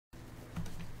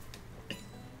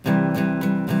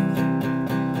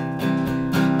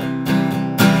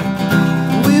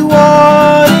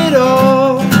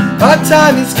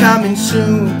time is coming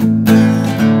soon.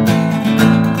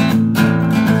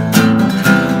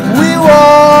 We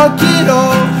walk it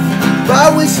off by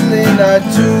whistling our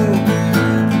tune.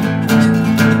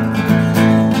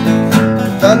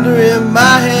 Thunder in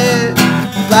my head,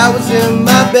 flowers in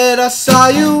my bed. I saw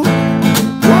you.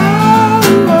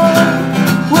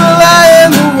 Well, I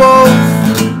am the wolf.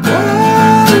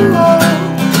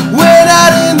 Went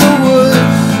out in the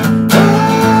woods,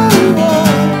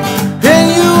 and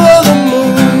you were the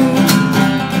moon.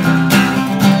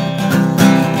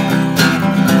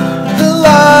 The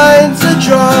lines are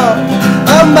drawn,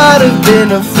 I might have been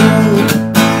a fool.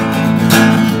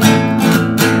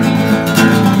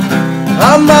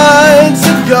 Our minds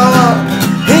have gone,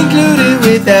 included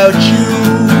without you.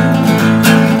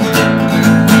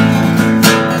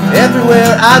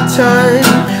 Everywhere I turn,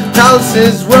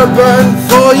 palaces were burned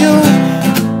for you.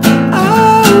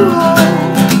 Oh,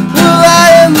 well, I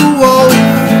am the wolf.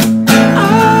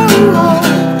 Oh,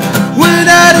 we're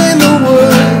not in the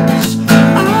woods.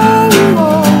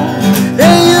 Oh,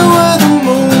 and you were the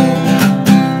moon.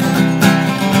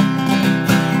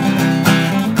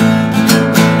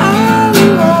 Oh,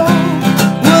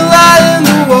 well, I am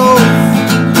the wolf.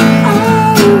 Oh,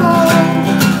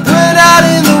 we're not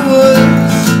in the woods.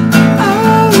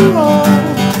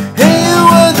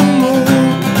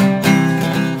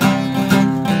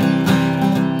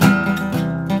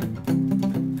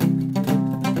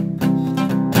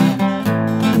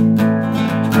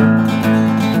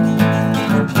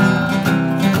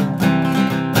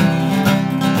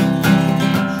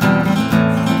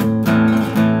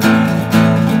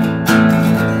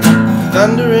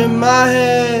 Thunder in my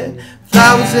head,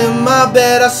 flowers in my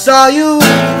bed. I saw you.